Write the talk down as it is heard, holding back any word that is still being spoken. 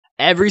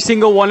Every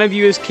single one of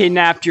you is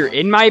kidnapped. You're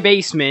in my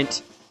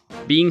basement,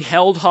 being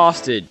held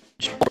hostage.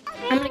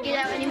 I'm gonna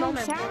get out any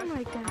moment.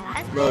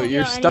 Bro,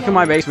 you're stuck in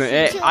my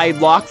basement. I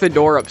locked the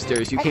door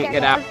upstairs. You can't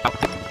get out.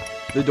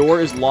 The door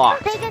is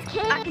locked.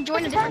 I can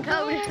join a different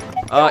code.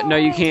 No,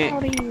 you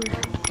can't.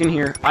 In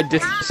here, I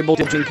disabled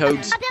ditching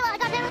codes.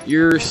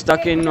 You're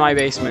stuck in my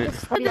basement.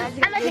 I'm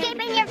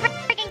escaping your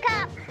freaking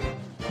cup.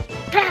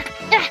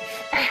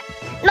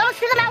 No,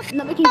 to the mouse.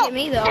 Nobody can get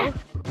me though.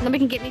 Nobody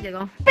can get me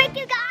though. Freak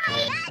you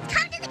guys.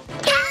 Come to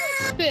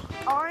the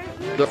cup.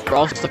 They're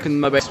all stuck in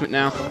my basement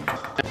now.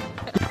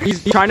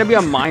 He's trying to be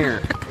a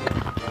miner.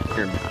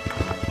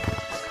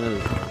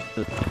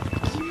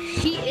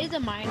 He is a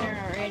miner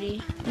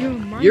already. You're a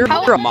miner.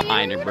 You're a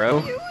miner,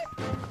 bro.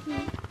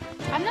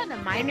 I'm not a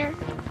miner.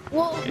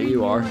 Well, Yeah,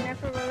 you are.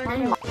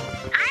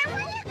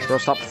 Bro,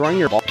 stop throwing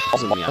your balls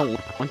at me. I don't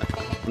want them.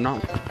 I'm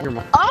not your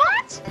mom.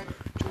 What?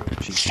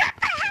 Shut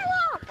the hell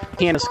up!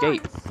 Can't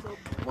escape.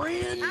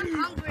 I'm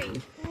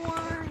hungry.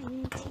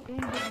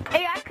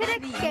 Hey, I could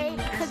escape.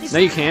 No,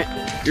 you can't.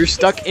 You're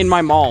stuck in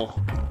my mall.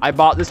 I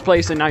bought this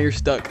place and now you're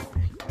stuck.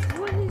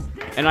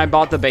 And I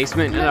bought the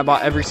basement and I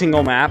bought every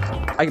single map.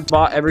 I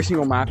bought every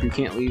single map. You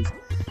can't leave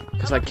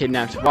because I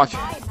kidnapped. Watch.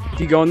 If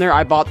you go in there,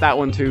 I bought that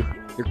one too.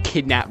 You're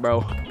kidnapped,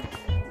 bro.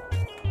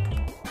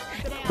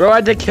 Bro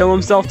had to kill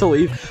himself to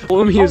leave.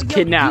 Told him he was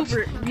kidnapped.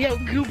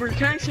 Goober,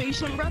 can I show you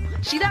something, bro?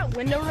 See that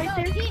window right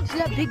there? See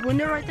that big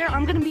window right there?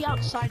 I'm gonna be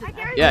outside of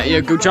that.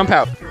 Yeah, go jump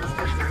out.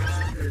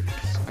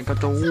 I got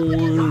the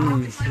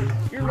one.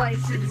 Your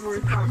life is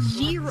worth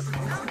zero.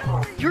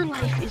 Your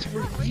life is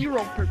worth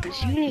zero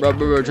purpose. You need.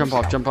 Bro, jump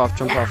off. Bro's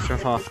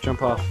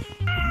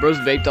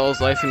vaped all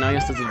his life and now he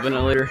has to use a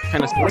ventilator.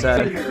 Kinda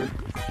sad.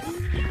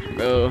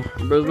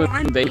 Bro's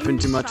been vaping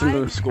too much in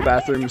the school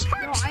bathrooms.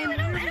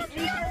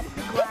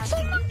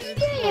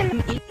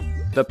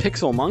 The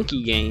Pixel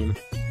Monkey game.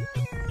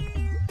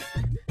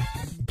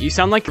 You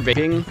sound like you're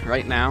vaping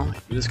right now.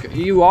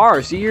 You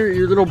are. See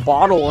your little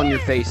bottle on your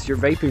face. You're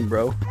vaping,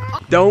 bro.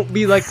 Don't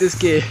be like this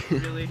kid.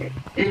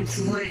 It's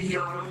lit,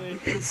 y'all.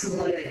 It's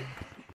lit.